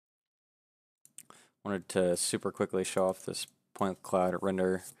wanted to super quickly show off this point cloud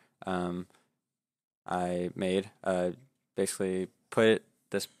render um, I made. Basically, put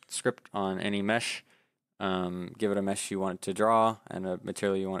this script on any mesh, give it a mesh you want it to draw and a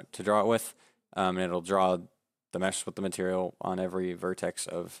material you want it to draw it with, and it'll draw the mesh with the material on every vertex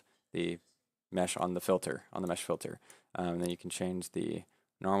of the mesh on the filter, on the mesh filter. Then you can change the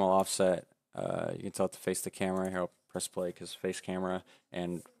normal offset. You can tell it to face the camera. Here, I'll press play because face camera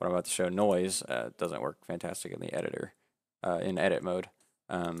and what I'm about to show, noise, doesn't work fantastic in the editor, in edit mode.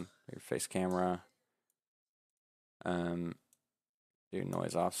 Your face camera, um, do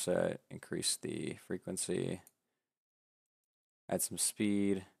noise offset, increase the frequency, add some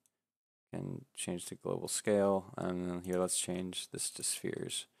speed, and change to global scale. And here, let's change this to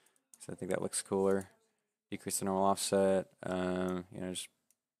spheres. So I think that looks cooler. Decrease the normal offset. Just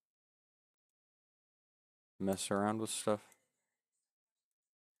mess around with stuff.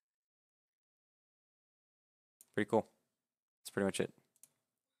 Pretty cool. That's pretty much it.